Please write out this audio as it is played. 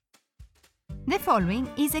The following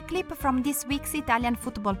is a clip from this week's Italian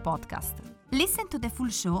football podcast. Listen to the full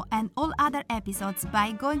show and all other episodes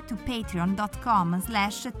by going to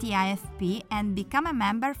patreon.com/TIFP and become a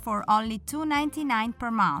member for only $2.99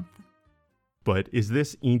 per month. But is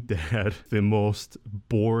this Inter the most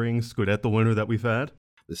boring Scudetto winner that we've had?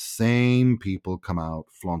 The same people come out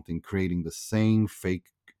flaunting, creating the same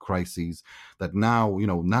fake crises that now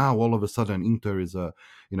all of a sudden Inter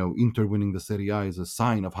winning the Serie A is a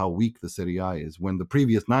sign of how weak the Serie A is. When the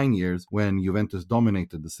previous 9 years, when Juventus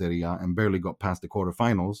dominated the Serie A and barely got past the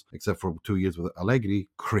quarterfinals, except for 2 years with Allegri,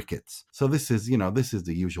 crickets. So this is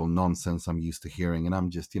the usual nonsense I'm used to hearing, and I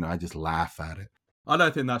just laugh at it. I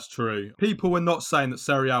don't think that's true. People were not saying that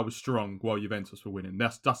Serie A was strong while Juventus were winning.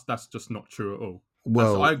 That's just not true at all.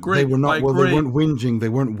 Well, I agree. They were not. I Well, agree. they weren't whinging. They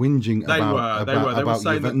weren't whinging They about. They were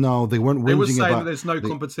saying that. No, they weren't whinging They were saying about. that there's no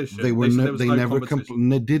competition. They were. They never. Competition.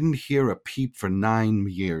 They didn't hear a peep for 9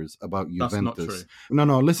 years about Juventus. That's not true.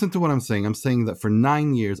 No. Listen to what I'm saying. I'm saying that for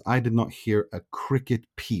 9 years, I did not hear a cricket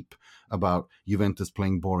peep about Juventus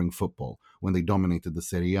playing boring football when they dominated the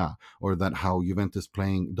Serie A, or that how Juventus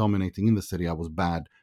dominating in the Serie A was bad